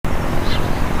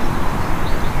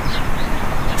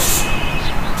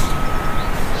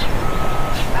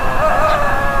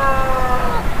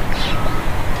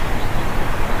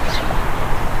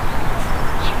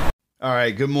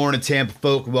right, good morning, Tampa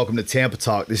folk. Welcome to Tampa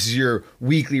Talk. This is your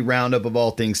weekly roundup of all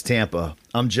things Tampa.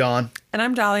 I'm John. And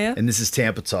I'm Dahlia. And this is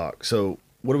Tampa Talk. So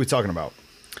what are we talking about?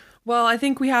 Well, I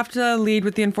think we have to lead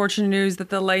with the unfortunate news that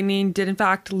the Lightning did, in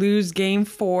fact, lose Game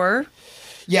 4.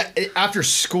 Yeah, after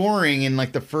scoring in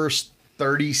like the first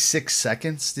 36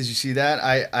 seconds. Did you see that?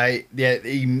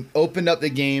 He opened up the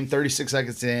game 36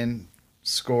 seconds in,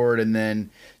 scored, and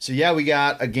then... So, yeah, we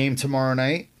got a game tomorrow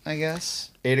night, I guess.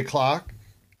 8 o'clock.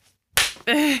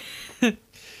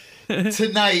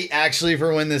 Tonight, actually,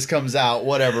 for when this comes out.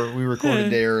 Whatever. We record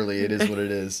a day early. It is what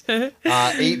it is.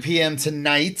 8 p.m.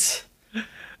 tonight.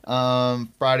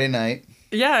 Friday night.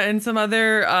 Yeah, and some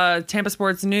other Tampa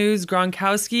sports news.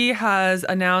 Gronkowski has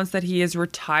announced that he is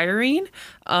retiring.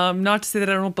 Not to say that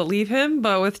I don't believe him,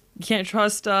 but you can't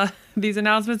trust these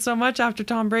announcements so much after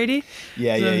Tom Brady.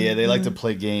 Yeah. They like to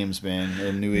play games, man,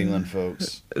 and New England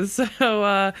folks.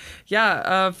 So,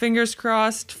 fingers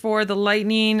crossed for the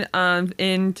Lightning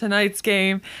in tonight's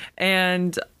game,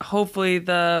 and hopefully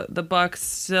the Bucks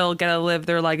still get to live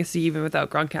their legacy even without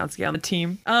Gronkowski on the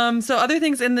team. So other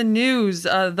things in the news,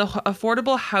 the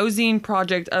affordable housing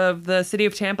project of the city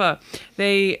of Tampa,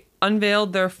 they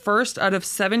unveiled their first out of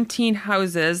 17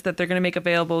 houses that they're going to make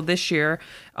available this year,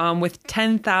 with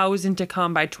 10,000 to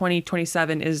come by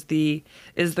 2027 is the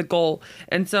goal.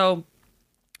 And so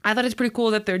I thought it's pretty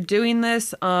cool that they're doing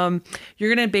this. You're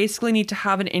going to basically need to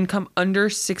have an income under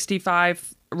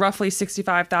roughly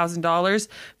 $65,000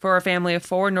 for a family of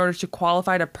 4 in order to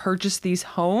qualify to purchase these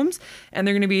homes. And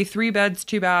they're going to be 3 beds,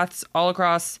 2 baths all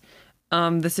across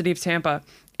the city of Tampa.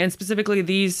 And specifically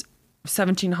these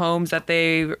 17 homes that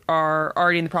they are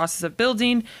already in the process of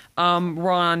building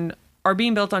are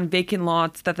being built on vacant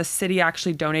lots that the city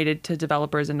actually donated to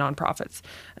developers and nonprofits.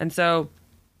 And so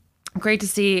great to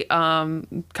see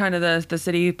kind of the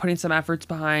city putting some efforts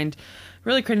behind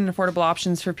really creating affordable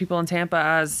options for people in Tampa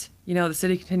as, you know, the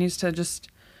city continues to just...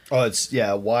 Oh, it's,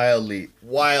 wildly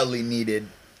needed.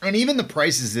 And even the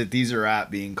prices that these are at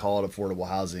being called affordable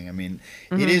housing. I mean,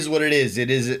 It is what it is.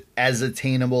 It is as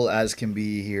attainable as can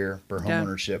be here for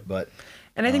homeownership. But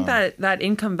and I think that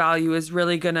income value is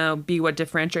really going to be what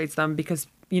differentiates them because,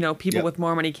 you know, people with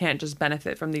more money can't just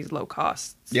benefit from these low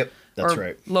costs. Yep, that's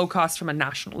right. Low cost from a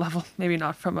national level, maybe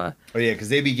not from a... Oh, yeah, because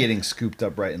they'd be getting scooped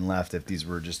up right and left if these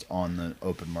were just on the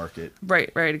open market.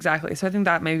 Right, exactly. So I think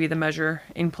that may be the measure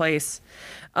in place.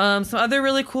 Some other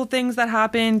really cool things that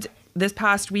happened this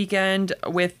past weekend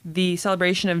with the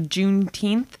celebration of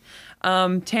Juneteenth.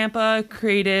 Tampa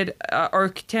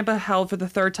Tampa held for the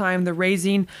 3rd time the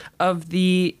raising of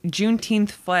the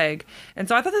Juneteenth flag. And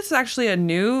so I thought this was actually a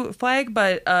new flag,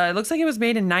 but it looks like it was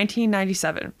made in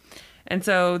 1997. And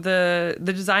so the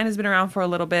design has been around for a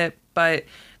little bit, but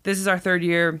this is our 3rd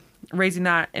year raising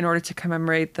that in order to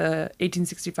commemorate the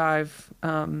 1865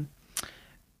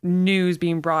 news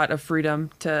being brought of freedom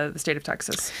to the state of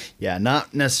Texas. Yeah,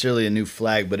 not necessarily a new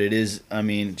flag, but it is, I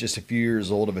mean, just a few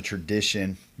years old of a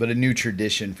tradition, but a new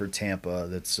tradition for Tampa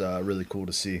that's really cool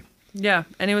to see. Yeah,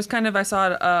 and it was kind of, I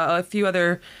saw a few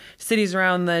other cities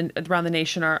around the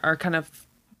nation are kind of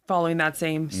following that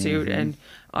same suit and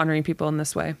honoring people in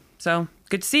this way. So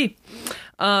good to see.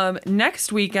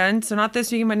 Next weekend, so not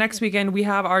this weekend, but next weekend, we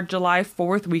have our July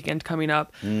 4th weekend coming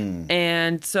up.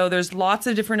 And so there's lots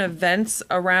of different events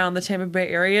around the Tampa Bay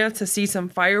area to see some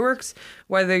fireworks,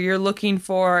 whether you're looking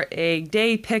for a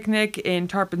day picnic in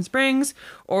Tarpon Springs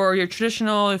or your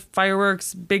traditional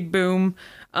fireworks, big boom,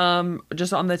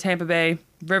 just on the Tampa Bay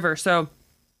River. So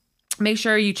make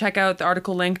sure you check out the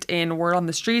article linked in Word on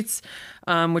the Streets,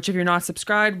 which if you're not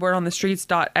subscribed,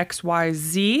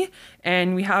 wordonthestreets.xyz.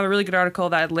 And we have a really good article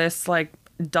that lists like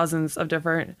dozens of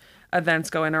different events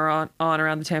going on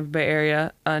around the Tampa Bay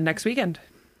area next weekend.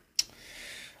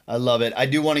 I love it. I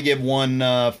do want to give one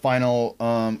final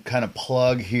kind of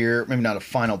plug here. Maybe not a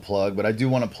final plug, but I do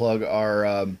want to plug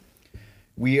our...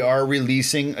 we are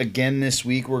releasing again this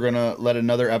week. We're going to let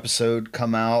another episode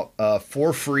come out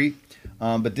for free.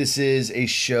 But this is a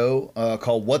show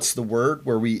called What's the Word,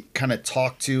 where we kind of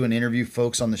talk to and interview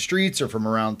folks on the streets or from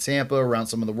around Tampa, around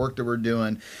some of the work that we're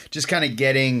doing, just kind of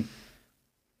getting,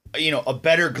 you know, a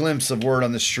better glimpse of word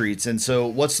on the streets. And so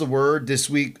What's the Word this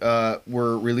week?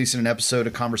 We're releasing an episode,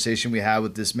 a conversation we had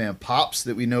with this man Pops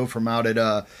that we know from out at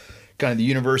kind of the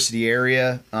university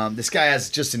area. This guy has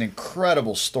just an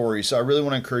incredible story. So I really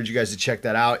want to encourage you guys to check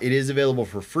that out. It is available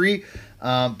for free.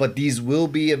 But these will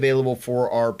be available for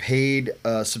our paid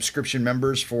subscription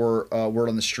members for Word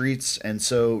on the Streets. And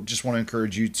so just want to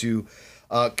encourage you to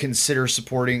consider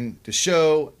supporting the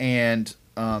show and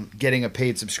getting a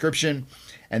paid subscription.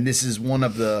 And this is one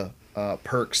of the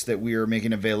perks that we are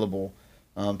making available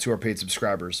to our paid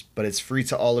subscribers. But it's free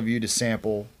to all of you to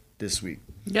sample this week.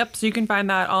 Yep. So you can find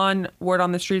that on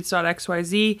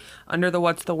wordonthestreets.xyz under the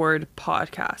What's the Word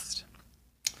podcast.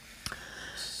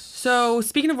 So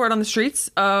speaking of Word on the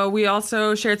Streets, we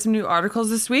also shared some new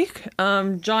articles this week.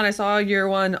 John, I saw your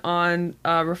one on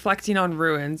reflecting on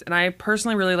ruins, and I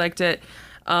personally really liked it.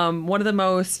 One of the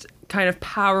most kind of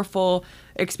powerful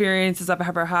experiences I've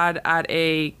ever had at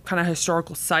a kind of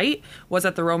historical site was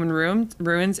at the Roman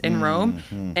ruins in Rome,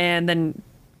 and then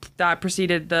that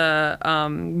preceded the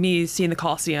me seeing the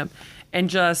Colosseum,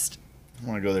 and just I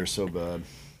want to go there so bad.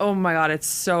 oh my God, it's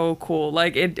so cool.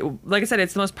 Like I said,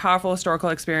 it's the most powerful historical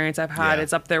experience I've had. Yeah.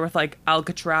 It's up there with like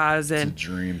Alcatraz It's and a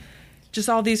dream. just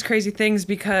all these crazy things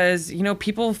because, you know,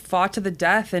 people fought to the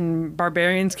death and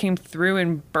barbarians came through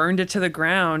and burned it to the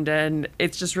ground. And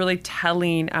it's just really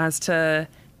telling as to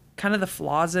kind of the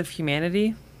flaws of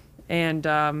humanity and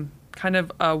kind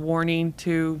of a warning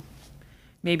to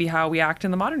maybe how we act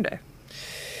in the modern day.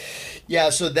 Yeah,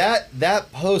 so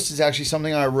that post is actually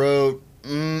something I wrote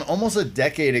almost a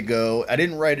decade ago. I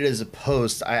didn't write it as a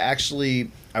post. I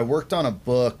worked on a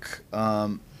book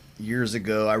years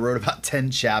ago. I wrote about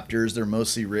 10 chapters. They're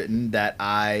mostly written that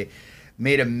I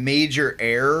made a major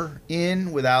error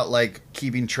in without like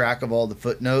keeping track of all the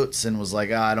footnotes, and was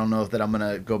like, I don't know if that I'm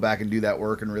going to go back and do that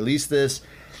work and release this.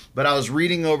 But I was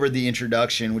reading over the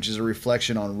introduction, which is a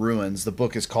reflection on ruins. The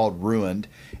book is called Ruined,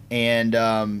 and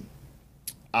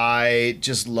I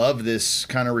just love this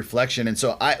kind of reflection. And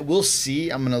so we'll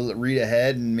see. I'm going to read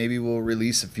ahead and maybe we'll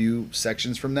release a few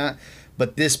sections from that.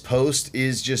 But this post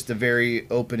is just the very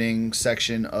opening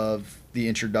section of the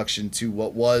introduction to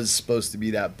what was supposed to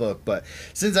be that book. But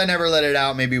since I never let it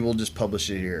out, maybe we'll just publish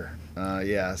it here.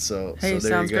 Yeah, so Hey, there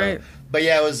sounds you go. great. But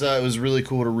yeah, it was really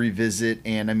cool to revisit.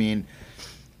 And I mean,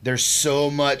 there's so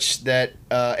much that,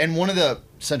 and one of the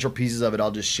central pieces of it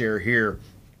I'll just share here,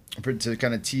 to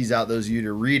kind of tease out those of you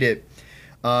to read it.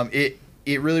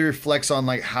 It really reflects on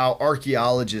like how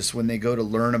archaeologists, when they go to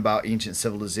learn about ancient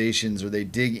civilizations or they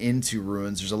dig into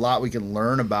ruins, there's a lot we can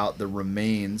learn about the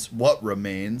remains, what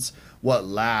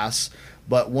lasts.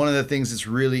 But one of the things that's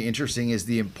really interesting is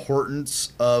the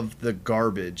importance of the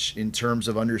garbage in terms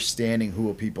of understanding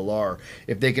who people are.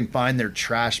 If they can find their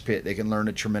trash pit, they can learn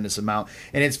a tremendous amount.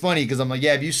 And it's funny because I'm like,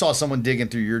 yeah, if you saw someone digging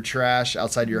through your trash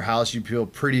outside your house, you'd feel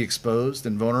pretty exposed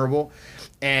and vulnerable.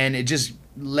 And it just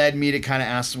led me to kind of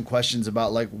ask some questions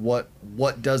about like what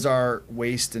does our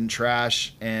waste and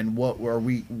trash and what are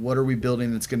we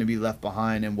building that's going to be left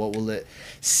behind, and what will it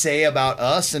say about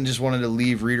us, and just wanted to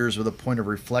leave readers with a point of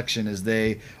reflection as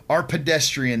they are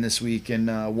pedestrian this week and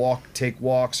take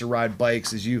walks or ride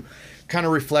bikes as you kind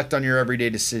of reflect on your everyday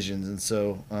decisions. And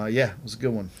so yeah, it was a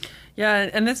good one. Yeah,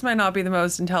 and this might not be the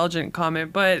most intelligent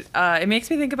comment, but it makes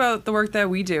me think about the work that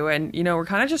we do. And, you know, we're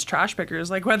kind of just trash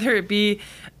pickers, like whether it be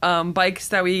bikes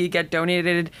that we get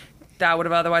donated that would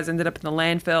have otherwise ended up in the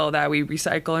landfill that we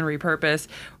recycle and repurpose,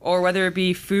 or whether it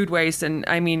be food waste. And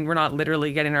I mean, we're not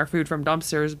literally getting our food from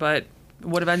dumpsters, but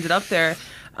would have ended up there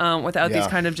without these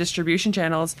kind of distribution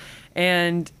channels.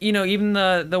 And, you know, even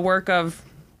the work of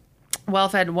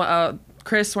WellFed,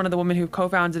 Chris, one of the women who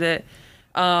co-founded it,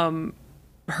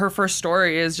 her first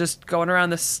story is just going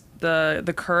around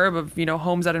the curb of, you know,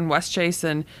 homes out in Westchase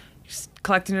and just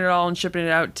collecting it all and shipping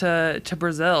it out to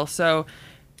Brazil. So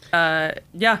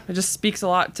yeah, it just speaks a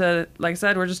lot to, like I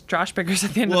said, we're just trash pickers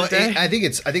at the end of the day. I think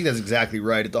that's exactly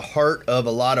right. At the heart of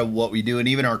a lot of what we do, and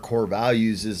even our core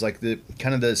values, is like the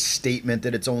kind of the statement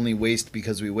that it's only waste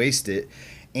because we waste it.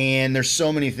 And there's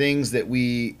so many things that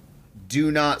we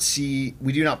do not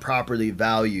properly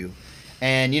value.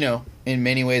 And, you know, in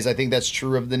many ways, I think that's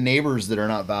true of the neighbors that are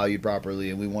not valued properly,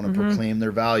 and we want to proclaim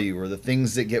their value, or the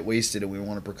things that get wasted and we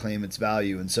want to proclaim its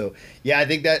value. And so, yeah, I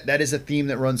think that is a theme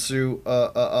that runs through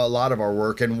a lot of our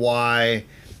work, and why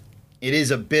it is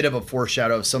a bit of a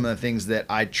foreshadow of some of the things that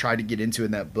I tried to get into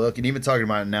in that book. And even talking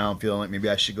about it now, I'm feeling like maybe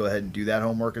I should go ahead and do that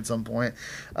homework at some point.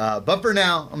 But for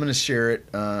now, I'm going to share it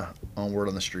on Word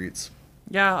on the Streets.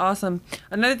 Yeah, awesome.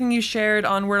 Another thing you shared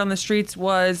on Word on the Streets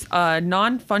was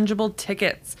non-fungible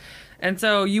tickets. And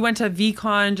so you went to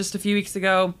VCon just a few weeks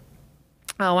ago.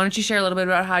 Why don't you share a little bit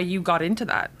about how you got into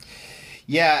that?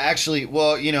 Yeah, actually,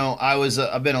 well, you know,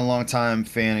 I've been a long time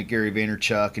fan of Gary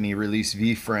Vaynerchuk, and he released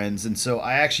VFriends. And so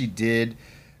I actually did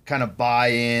kind of buy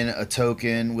in a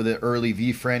token with an early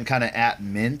VFriend kind of at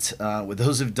mint. With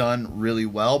those have done really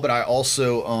well, but I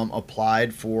also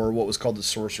applied for what was called the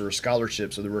Sorcerer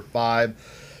Scholarship. So there were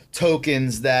 5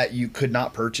 tokens that you could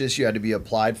not purchase. You had to be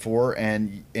applied for,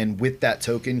 and with that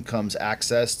token comes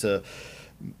access to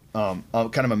kind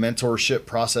of a mentorship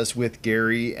process with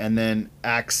Gary, and then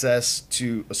access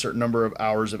to a certain number of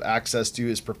hours of access to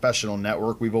his professional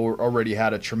network. We've already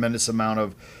had a tremendous amount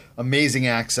of amazing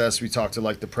access. We talked to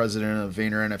like the president of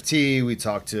Vayner NFT. We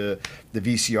talked to the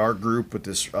VCR group with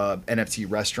this NFT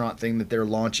restaurant thing that they're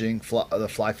launching, the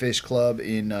Flyfish Club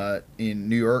in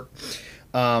New York.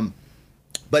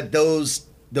 But those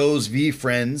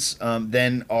VFriends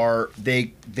then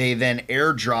they then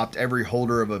airdropped every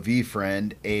holder of a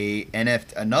VFriend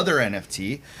another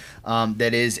NFT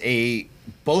that is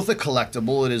both a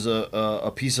collectible. It is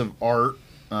a piece of art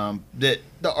that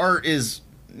the art is,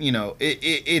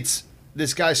 it's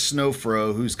this guy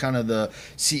Snowfro, who's kind of the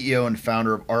CEO and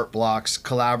founder of Art Blocks,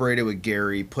 collaborated with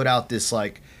Gary, put out this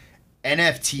like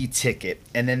NFT ticket,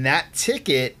 and then that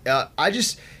ticket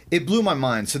it blew my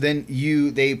mind. So then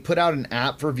they put out an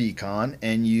app for VCon,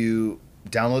 and you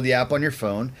download the app on your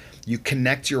phone, you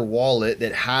connect your wallet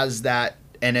that has that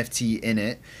NFT in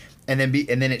it, and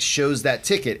then it shows that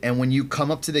ticket. And when you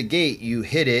come up to the gate, you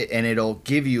hit it, and it'll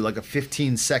give you like a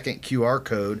 15-second QR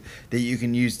code that you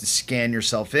can use to scan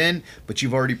yourself in. But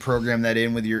you've already programmed that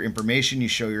in with your information. You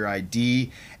show your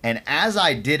ID. And as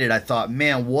I did it, I thought,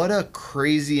 man, what a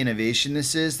crazy innovation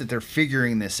this is that they're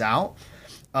figuring this out.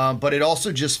 But it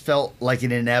also just felt like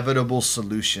an inevitable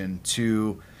solution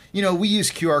to, we use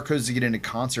QR codes to get into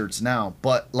concerts now,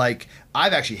 but like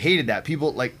I've actually hated that.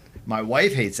 People like, my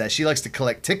wife hates that. She likes to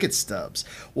collect ticket stubs.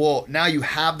 Well, now you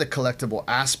have the collectible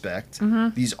aspect,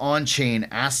 these on-chain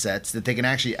assets that they can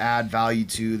actually add value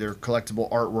to their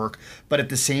collectible artwork, but at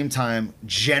the same time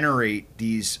generate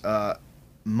these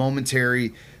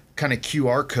momentary kind of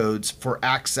QR codes for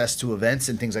access to events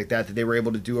and things like that they were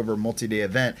able to do over a multi-day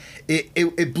event.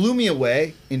 It blew me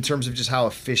away in terms of just how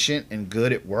efficient and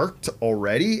good it worked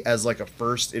already as like a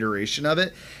first iteration of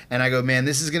it. And I go, man,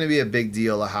 this is going to be a big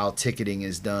deal of how ticketing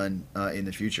is done in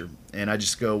the future. And I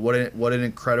just go, what an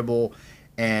incredible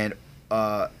and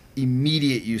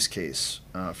immediate use case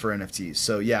for NFTs.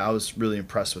 So yeah, I was really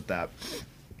impressed with that.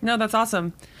 No, that's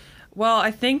awesome. Well,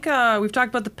 I think we've talked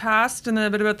about the past and then a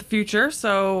bit about the future.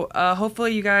 So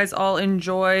hopefully you guys all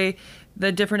enjoy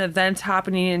the different events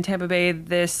happening in Tampa Bay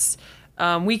this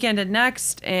weekend and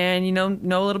next, and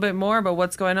know a little bit more about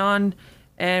what's going on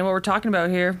and what we're talking about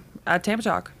here at Tampa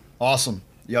Talk. Awesome.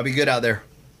 Y'all be good out there.